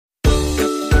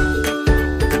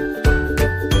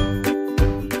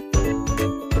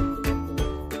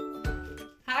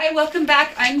Hi, welcome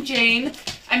back. I'm Jane.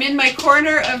 I'm in my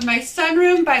corner of my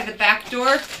sunroom by the back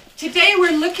door. Today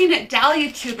we're looking at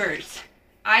dahlia tubers.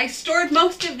 I stored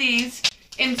most of these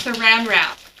in saran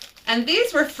wrap, and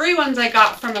these were free ones I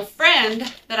got from a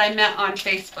friend that I met on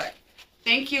Facebook.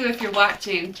 Thank you if you're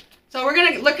watching. So we're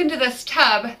going to look into this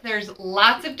tub. There's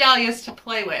lots of dahlias to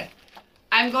play with.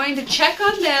 I'm going to check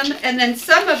on them, and then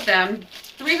some of them,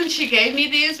 the reason she gave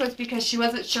me these was because she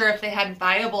wasn't sure if they had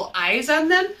viable eyes on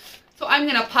them. So I'm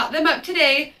going to pot them up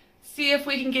today, see if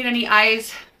we can get any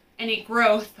eyes, any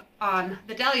growth on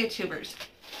the dahlia tubers.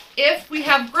 If we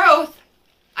have growth,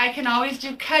 I can always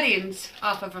do cuttings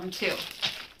off of them too.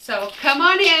 So come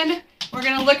on in. We're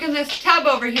going to look in this tub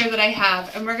over here that I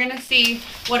have, and we're going to see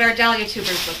what our dahlia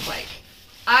tubers look like.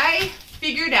 I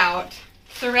figured out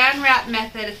saran wrap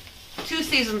method 2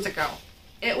 seasons ago.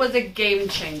 It was a game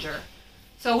changer.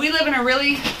 So we live in a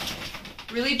really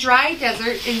dry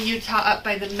desert in Utah up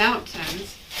by the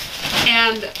mountains,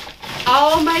 and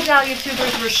all my dahlia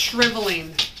tubers were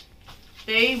shriveling.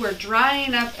 They were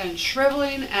drying up and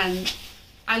shriveling, and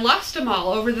I lost them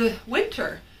all over the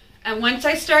winter. And once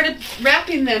I started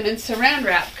wrapping them in saran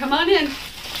wrap, come on in.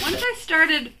 Once I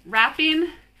started wrapping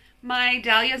my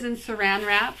dahlias in saran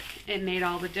wrap, it made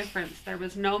all the difference. There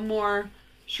was no more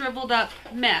shriveled up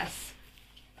mess.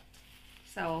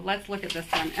 So let's look at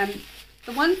this one. And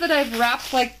the ones that I've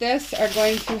wrapped like this are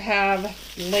going to have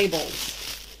labels.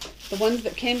 The ones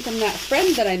that came from that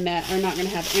friend that I met are not going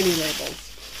to have any labels.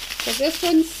 So this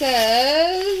one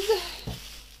says,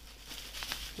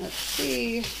 let's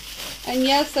see, and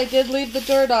yes, I did leave the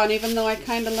dirt on, even though I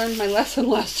kind of learned my lesson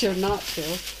last year not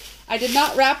to. I did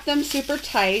not wrap them super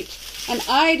tight, and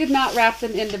I did not wrap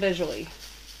them individually.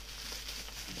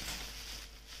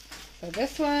 So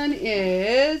this one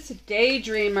is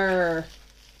Daydreamer.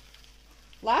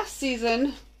 Last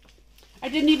season, I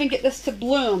didn't even get this to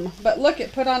bloom, but look,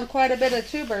 it put on quite a bit of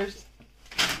tubers.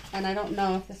 And I don't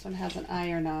know if this one has an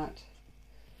eye or not.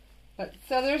 But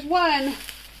so there's one.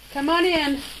 Come on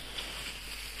in.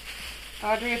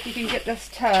 Audrey, if you can get this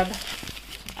tub.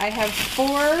 I have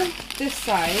 4 this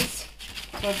size.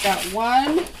 So I've got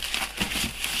 1,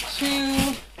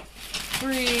 2,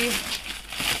 3,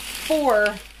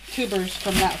 4 tubers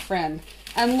from that friend.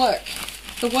 And look,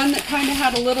 the one that kind of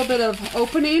had a little bit of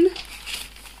opening,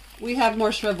 we have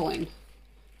more shriveling.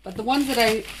 But the ones that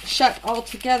I shut all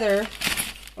together,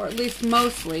 or at least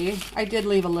mostly, I did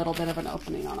leave a little bit of an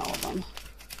opening on all of them.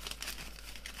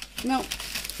 Nope,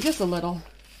 just a little.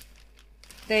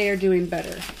 They are doing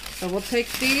better. So we'll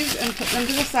take these and put them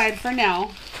to the side for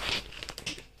now.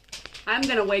 I'm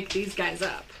going to wake these guys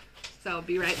up. So I'll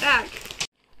be right back.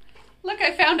 Look,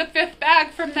 I found a 5th bag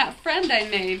from that friend I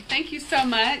made. Thank you so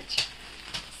much.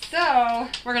 So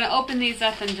we're going to open these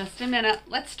up in just a minute.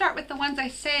 Let's start with the ones I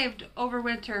saved over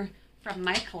winter from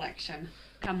my collection.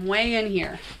 Come way in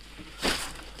here.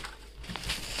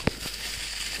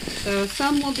 So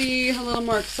some will be a little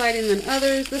more exciting than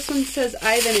others. This one says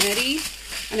Ivan Eddie,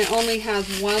 and it only has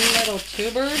 1 little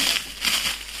tuber.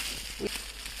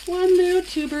 1 little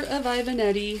tuber of Ivan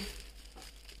Eddie.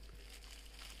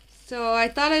 So I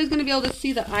thought I was going to be able to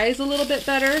see the eyes a little bit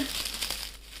better,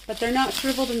 but they're not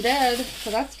shriveled and dead, so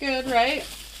that's good, right?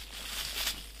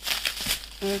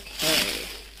 Okay.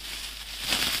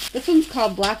 This one's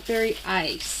called Blackberry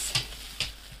Ice.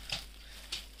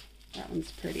 That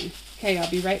one's pretty. Okay, I'll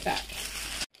be right back.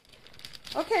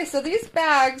 Okay, so these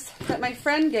bags that my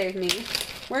friend gave me,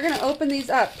 we're going to open these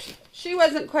up. She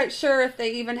wasn't quite sure if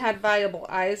they even had viable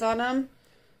eyes on them.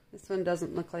 This one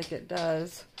doesn't look like it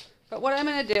does. But what I'm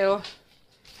going to do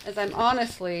is I'm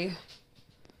honestly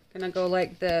going to go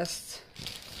like this,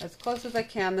 as close as I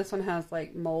can. This one has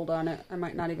like mold on it. I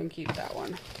might not even keep that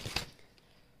one.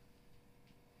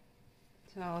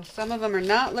 So some of them are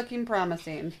not looking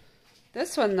promising.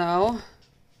 This one though,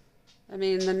 I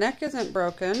mean, the neck isn't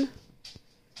broken.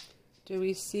 Do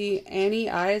we see any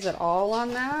eyes at all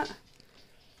on that?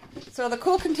 So the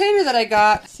cool container that I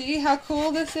got, see how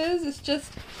cool this is? It's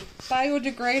just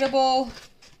biodegradable,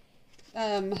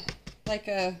 like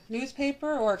a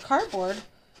newspaper or a cardboard.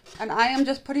 And I am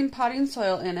just putting potting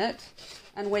soil in it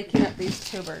and waking up these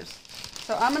tubers.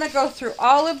 So I'm going to go through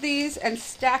all of these and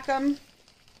stack them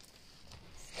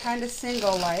kind of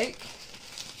single-like.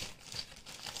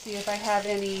 See if I have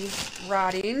any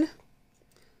rotting.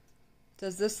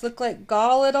 Does this look like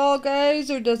gall at all,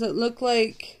 guys? Or does it look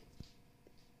like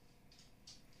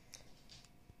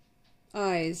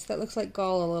eyes? That looks like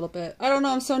gall a little bit. I don't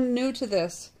know. I'm so new to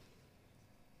this.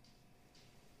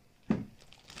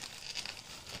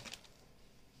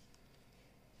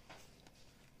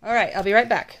 All right, I'll be right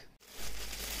back.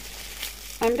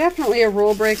 I'm definitely a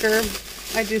rule breaker.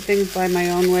 I do things by my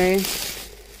own way.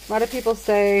 A lot of people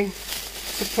say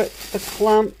to put the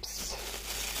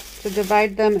clumps, to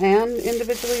divide them and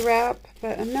individually wrap,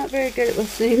 but I'm not very good at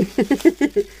listening.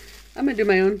 I'm going to do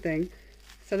my own thing.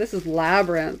 So this is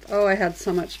Labyrinth. Oh, I had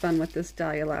so much fun with this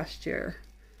dahlia last year.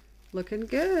 Looking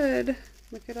good.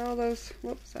 Look at all those,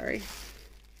 whoops, sorry.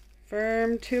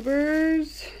 Firm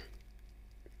tubers.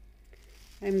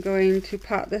 I'm going to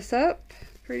pot this up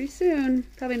pretty soon.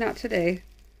 Probably not today.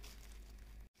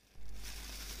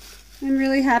 I'm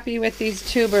really happy with these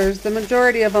tubers. The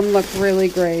majority of them look really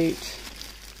great.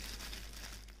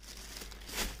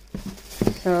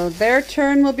 So their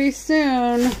turn will be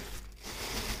soon.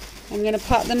 I'm going to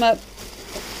pot them up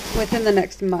within the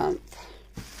next month.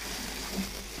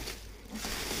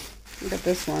 Look at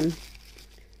this one.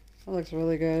 That looks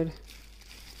really good.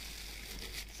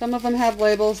 Some of them have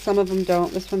labels, some of them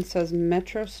don't. This one says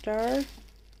Metro Star.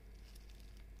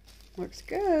 Looks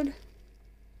good.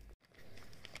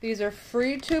 These are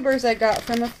free tubers I got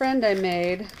from a friend I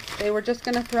made. They were just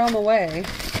going to throw them away.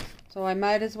 So I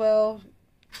might as well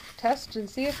test and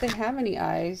see if they have any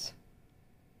eyes.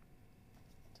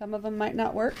 Some of them might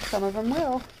not work, some of them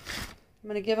will. I'm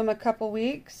going to give them a couple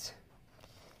weeks.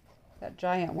 That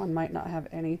giant one might not have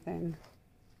anything.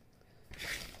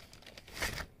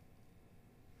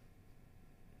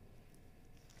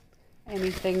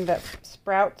 Anything that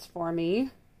sprouts for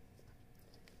me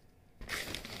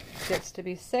gets to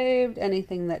be saved.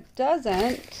 Anything that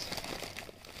doesn't,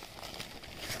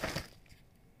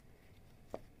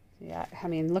 yeah, I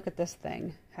mean, look at this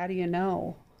thing. How do you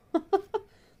know?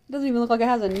 It doesn't even look like it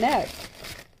has a neck.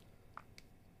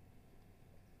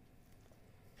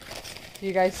 Do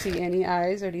you guys see any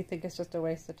eyes, or do you think it's just a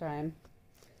waste of time?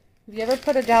 Have you ever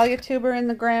put a dahlia tuber in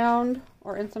the ground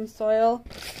or in some soil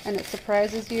and it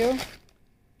surprises you?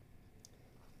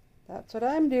 That's what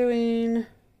I'm doing.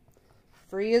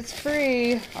 Free is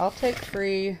free. I'll take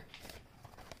free.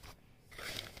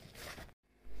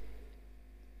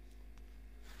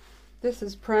 This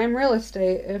is prime real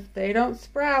estate. If they don't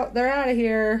sprout, they're out of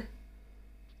here.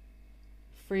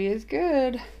 Free is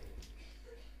good.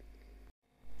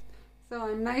 So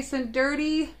I'm nice and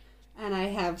dirty, and I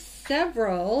have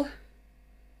several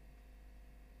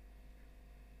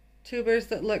tubers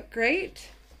that look great.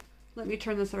 Let me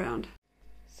turn this around.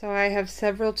 So I have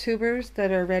several tubers that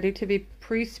are ready to be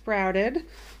pre-sprouted.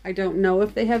 I don't know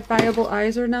if they have viable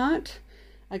eyes or not.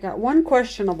 I got one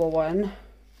questionable one.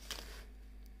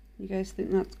 You guys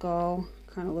think that's gall?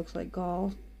 Kind of looks like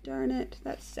gall. Darn it,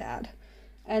 that's sad.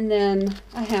 And then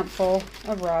a handful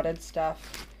of rotted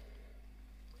stuff.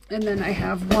 And then I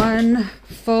have one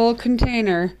full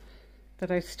container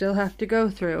that I still have to go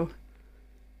through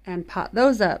and pot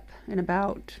those up in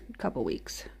about a couple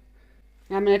weeks.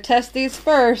 I'm going to test these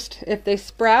first. If they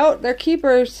sprout, they're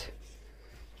keepers.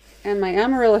 And my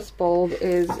amaryllis bulb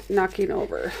is knocking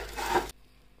over.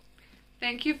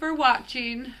 Thank you for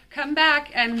watching. Come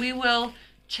back and we will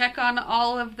check on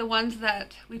all of the ones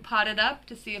that we potted up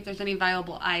to see if there's any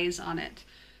viable eyes on it.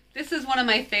 This is one of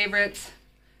my favorites.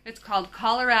 It's called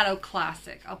Colorado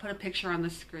Classic. I'll put a picture on the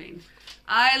screen.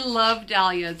 I love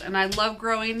dahlias and I love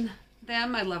growing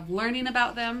them. I love learning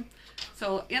about them.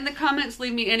 So in the comments,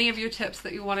 leave me any of your tips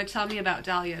that you want to tell me about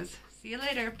dahlias. See you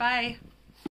later. Bye.